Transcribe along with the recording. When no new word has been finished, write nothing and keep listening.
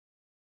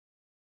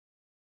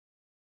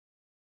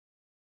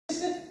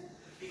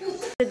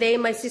Today,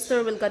 my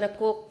sister will gonna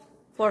cook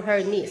for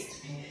her niece.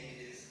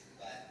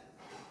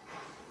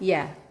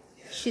 Yeah,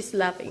 she's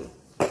laughing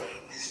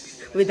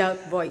without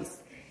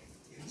voice.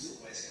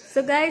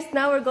 So guys,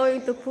 now we're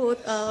going to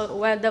put,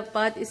 while the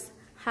pot is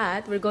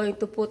hot, we're going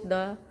to put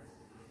the,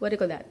 what do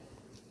you call that?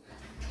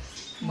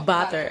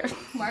 Butter.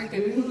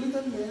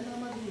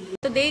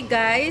 Today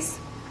guys,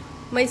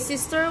 my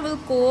sister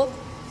will cook.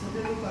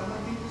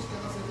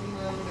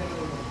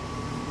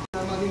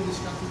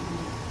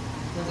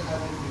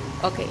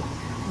 Okay.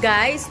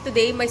 Guys,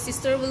 today my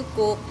sister will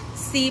cook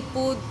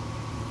seafood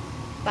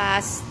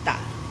pasta.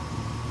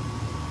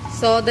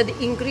 So the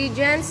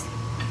ingredients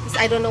is,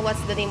 I don't know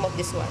what's the name of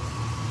this one.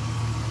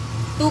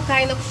 2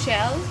 kind of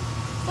shell.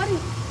 One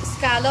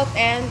scallop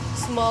and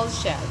small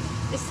shell.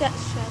 Is that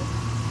shell?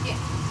 Yeah.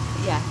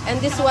 Yeah. And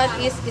this one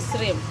is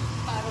shrimp.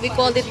 We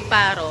called it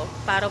paro.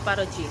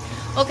 Paro G.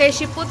 Okay,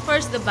 she put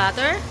first the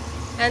butter.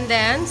 And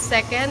then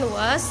second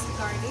was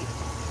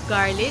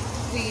garlic.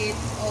 With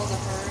all the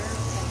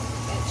herbs and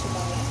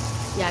vegetables.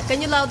 Yeah,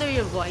 can you louder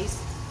your voice,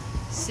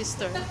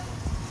 sister?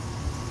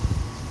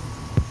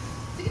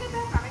 Sige na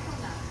tayo, bakit ko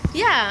na?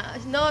 Yeah,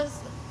 no.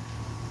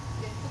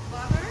 Then put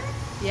butter.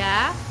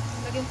 Yeah.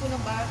 Lagyan po ng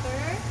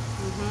butter.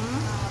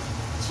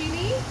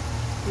 Chili.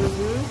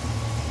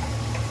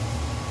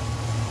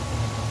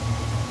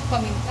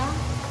 Paminta.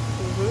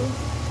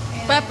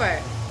 And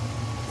Pepper.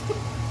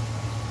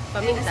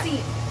 Paminta. And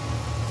seed.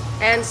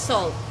 And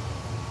salt.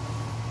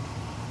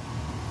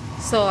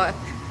 So,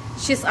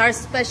 she's our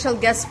special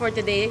guest for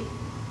today.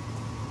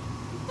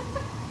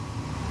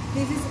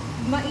 This is,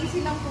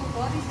 ma-easy lang po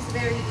po. This is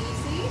very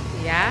easy.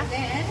 Yeah.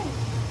 Then,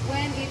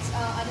 when it's,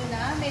 ano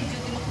na, medyo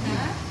dinok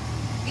na,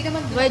 hindi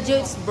naman dinok. Medyo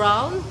it's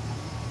brown.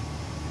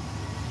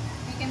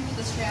 You can put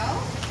the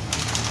shell.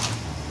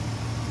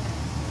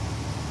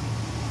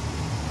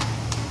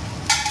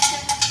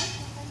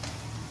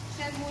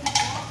 Shell muna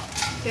po.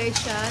 Okay,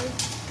 shell.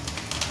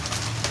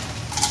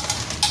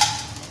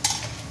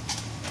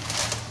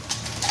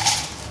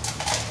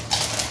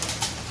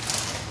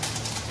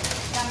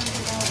 Dami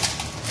dinok.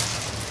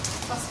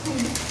 Pasko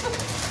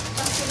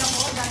lang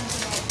po, dami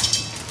dinok.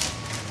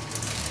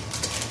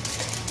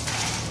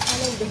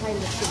 Anong behind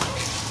the scene?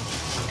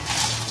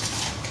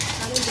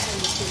 Anong behind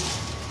the scene?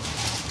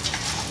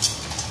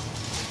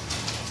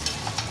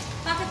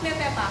 Bakit may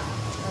pepa?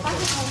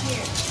 Bakit mo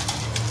here?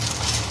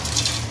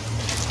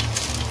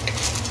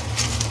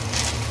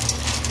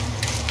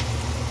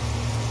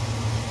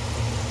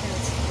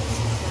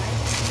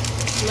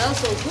 Smells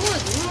so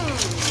good.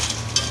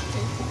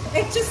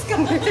 Eh, just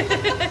come.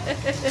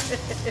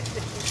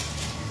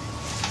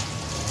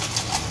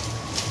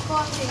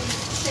 Konting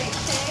shake.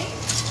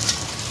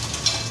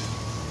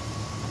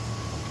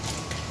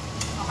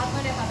 Cut mo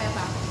na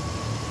pa.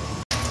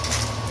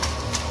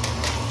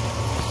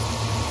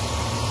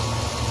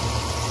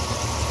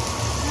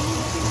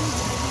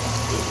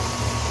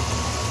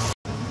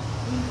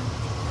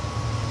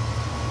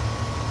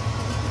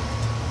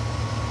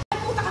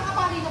 Puta ka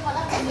kapali na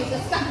pala.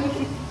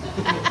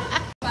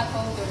 Pot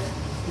holder.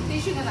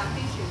 Tissue na lang,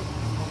 tissue.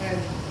 Okay.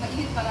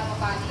 Mainit pala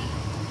mapali.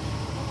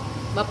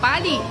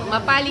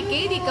 Mapali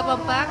Katie,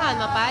 Kapampangan,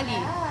 mapali.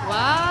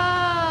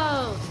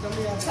 Wow!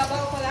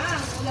 Sabaw pa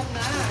lang, ulam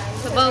na.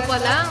 Sabaw pa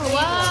lang,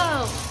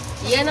 wow!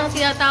 Yan ang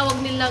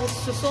tinatawag nilang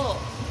suso.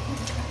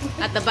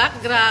 At the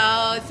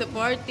background,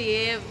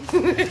 supportive.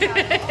 Pero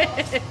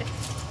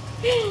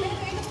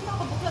ito po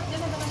makabuklat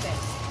niya na naman din.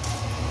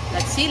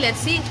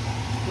 Let's see.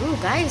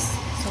 Guys,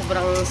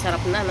 sobrang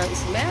sarap na ng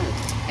smell.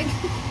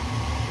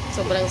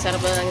 Sobrang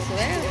sarap na ng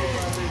smell.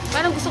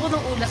 Parang gusto ko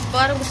ng ulam,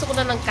 parang gusto ko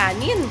na ng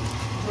kanin.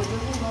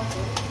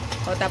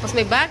 Oh, tapos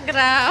may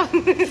background.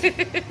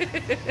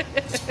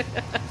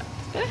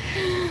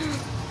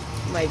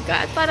 My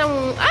God, parang,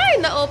 ay,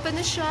 na-open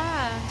na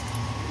siya.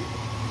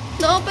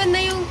 Na-open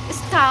na yung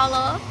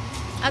scallop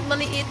at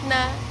maliit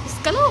na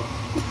scallop.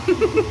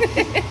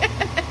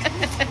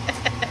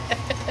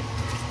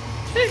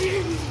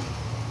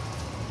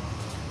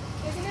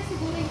 Kasi na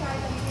siguro yung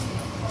kahit ang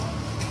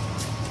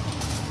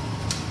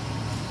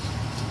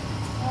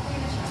okay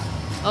na siya.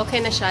 Okay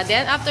na siya.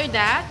 Then, after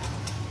that,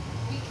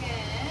 We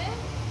can,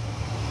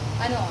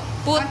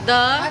 put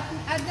the,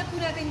 add na po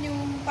natin yung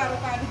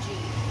paro-paro G.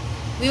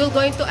 we will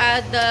going to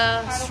add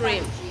the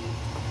shrimp.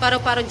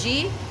 Paro-paro Paro-paro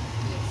G, G.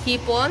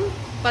 hipon,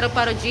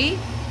 paro-paro G,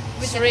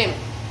 With the shrimp.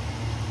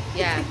 head.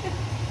 Yeah.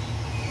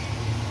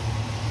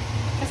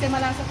 Kasi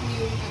malasa po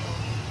yung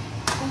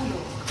ulo.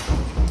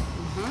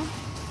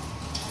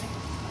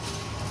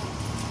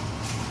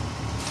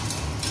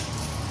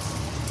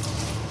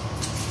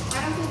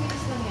 Parang 2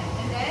 minutes lang yan.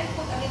 And then,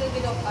 put a little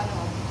bit of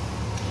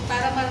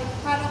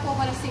para po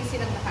malasing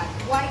silang lahat.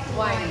 White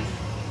wine.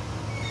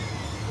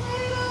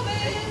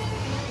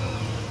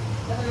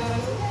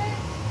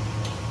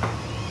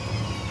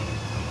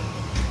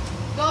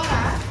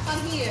 Dora,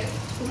 come here.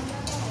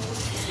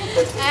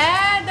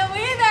 And the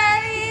winner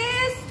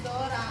is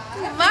Dora.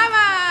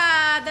 Mama,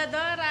 the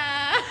Dora.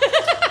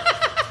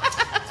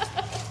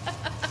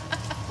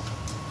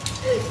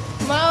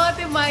 Mama,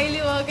 ti maili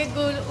wag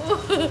gulo.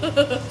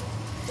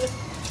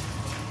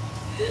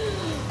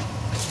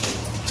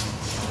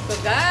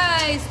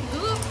 guys,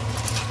 look.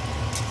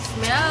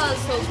 Smells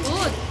so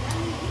good.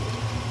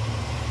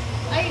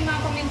 Ay, mga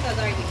paminta,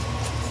 darling.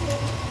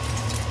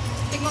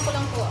 Tikman ko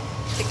lang po.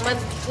 Tikman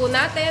po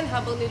natin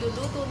habang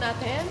niluluto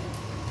natin.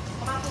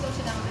 Makakulo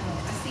siya ng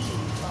asin.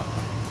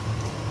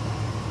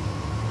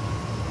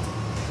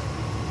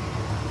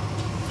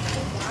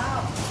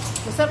 Wow.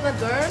 Masarap na,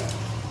 girl.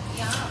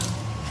 Yum.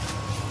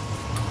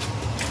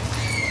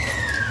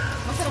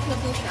 Masarap na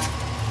po siya.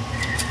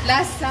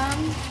 Lasang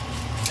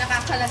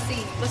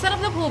nakakalasing. Masarap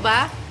na po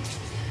ba?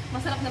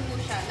 Masarap na po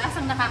siya.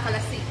 Lasang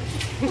nakakalasing.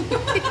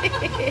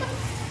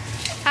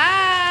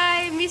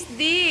 Hi, Miss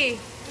D.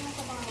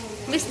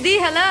 Miss D,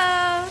 hello.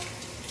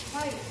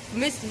 Hi.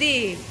 Miss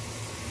D.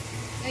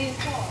 Ayun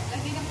po.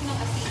 Lagyan na po ng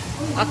asin.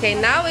 Okay,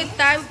 now it's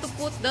time to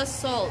put the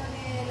salt.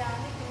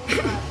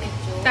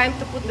 Time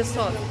to put the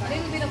salt. A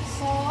little bit of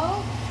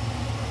salt.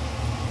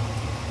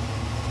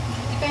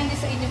 Depende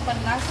sa inyong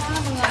panlasa,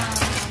 mga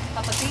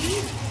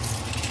kapatid.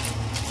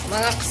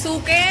 Mga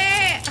ksuke!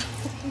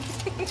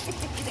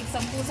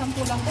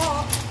 Tig-sampu-sampu lang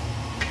po.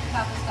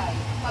 Tapos tayo.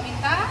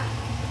 Paminta.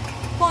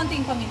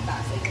 Konting paminta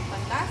sa inyong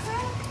panlasa.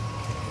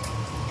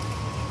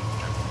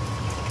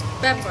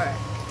 Pepper.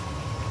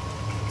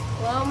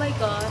 Oh my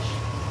gosh.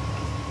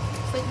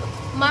 So,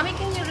 Mommy,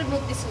 can you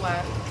remove this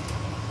one?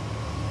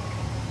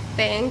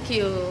 Thank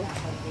you.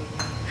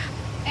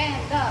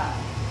 And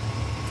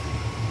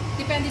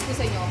depende po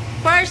sa inyo.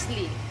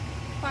 Parsley.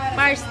 Para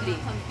Parsley.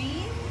 sa mga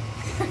kambing.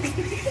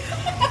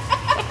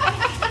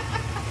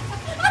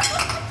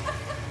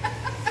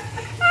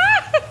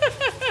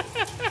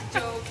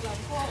 Joke lang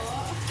po.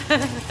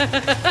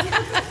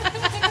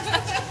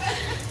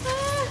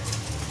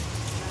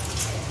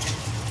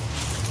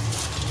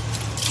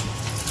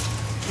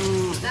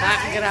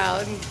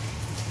 Background.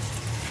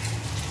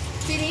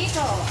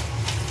 Pinito.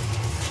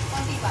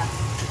 Konti pa.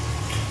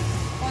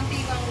 Konti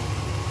bang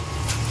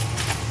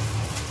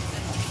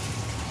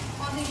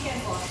konti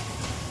siyempo.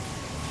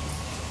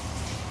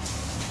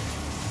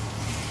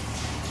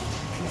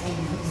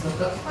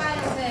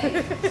 Final say.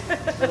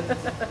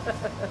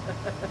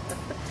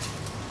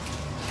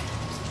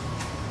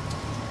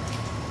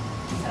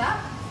 Sarap?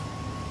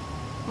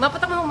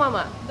 Mapatak mo,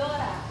 Mama.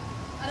 Dora,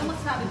 ano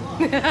masasabi mo?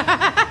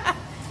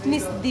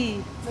 Miss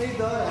D.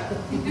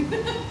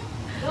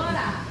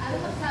 Dora, ano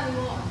masasabi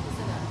mo?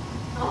 Masarap.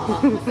 Oo,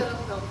 masarap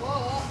daw po.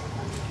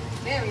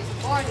 Very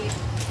supportive.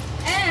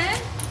 And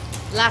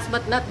Last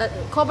but not that,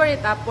 cover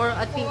it up for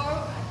I think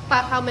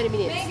how many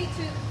minutes? maybe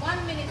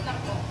 1 minute lang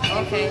po.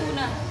 Okay.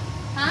 Una.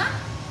 Ha?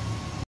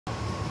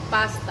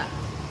 Pasta.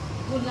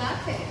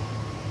 Bulate.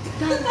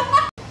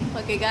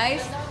 Okay,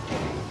 guys.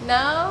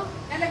 Now,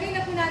 Nalagay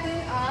na po natin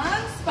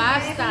ang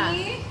Pasta.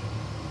 spaghetti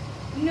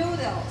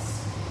noodles.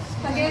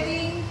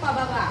 Spaghetti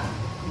pababa.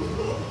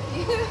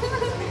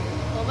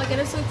 oh my God,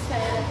 I'm so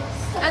excited.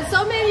 And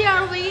so many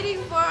are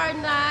waiting for our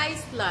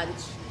nice lunch.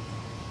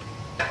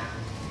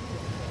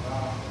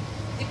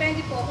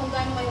 Depende po kung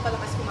gaano kayo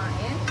kalakas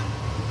kumain.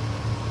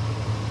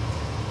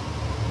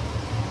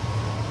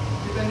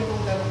 Depende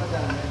kung gano'n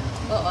madami.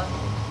 Oo.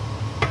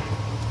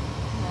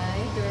 Hi,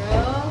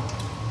 girl.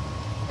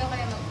 Ikaw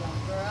kaya mag-vlog,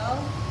 girl.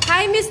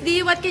 Hi, Miss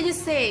D. What can you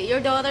say?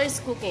 Your daughter is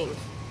cooking.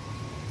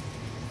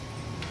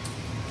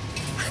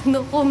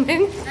 No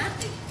comment?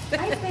 Nothing.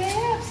 Ay,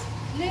 Peps!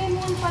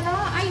 Lemon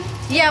pala. Ay,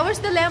 Yeah, where's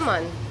the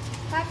lemon?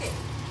 cut it.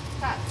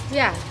 Cut.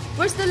 Yeah,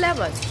 where's the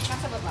lemon?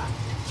 Nasa baba.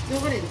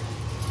 Look at it.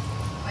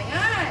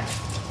 Ayan.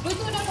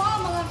 Luto na po,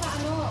 mga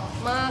kaano.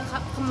 Mga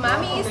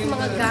kamamis,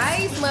 mga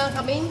guys, mga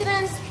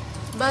ka-maintenance,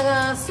 mga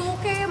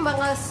suke,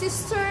 mga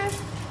sister.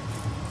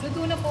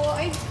 Luto na po.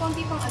 Ay,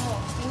 konti pang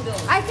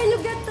noodles. Ay, can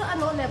you get the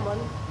lemon?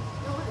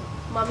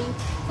 Mommy,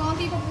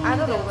 Konti pa po I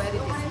don't know noodles. where it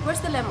is.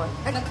 Where's the lemon?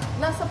 Ay,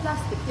 nasa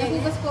plastic.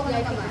 Nagugas po ako ng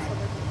I think kamay. it's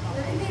over there.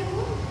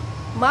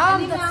 Mom,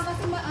 Hindi mga that's,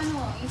 kasi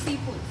yung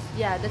seafood.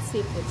 yeah, that's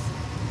seafood.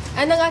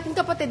 And ang ating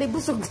kapatid ay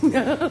busog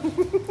na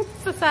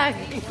sa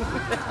saging.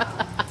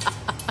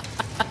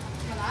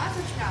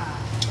 Malasa siya.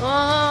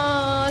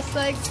 Oh, so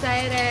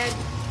excited.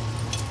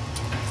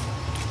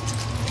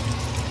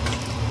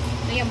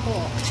 Ayan po.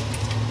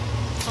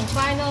 Ang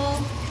final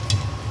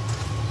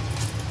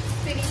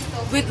finito.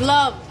 With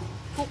love.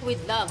 Cook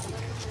with love.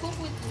 Cook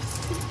with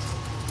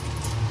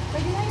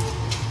Pwede na yun.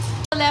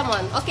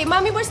 Lemon. Okay,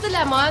 Mommy, where's the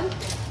lemon?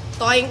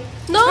 Toing.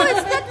 No,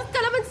 it's not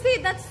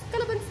calamansi. That's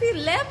calamansi.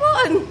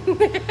 Lemon.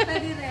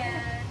 Pwede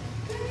rin.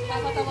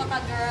 Papatawa ka,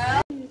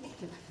 girl.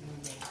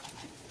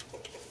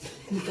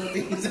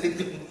 Tingin sa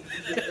ito.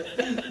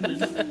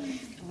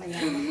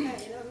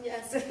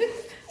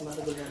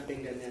 Matagal na ang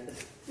pinggan niya.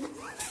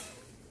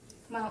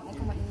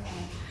 Kumain na.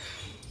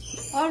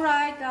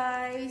 Alright,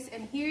 guys.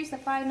 And here's the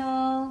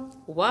final.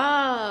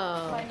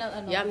 Wow.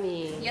 Final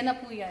Yummy. Yan na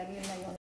po yan. Yun na yun.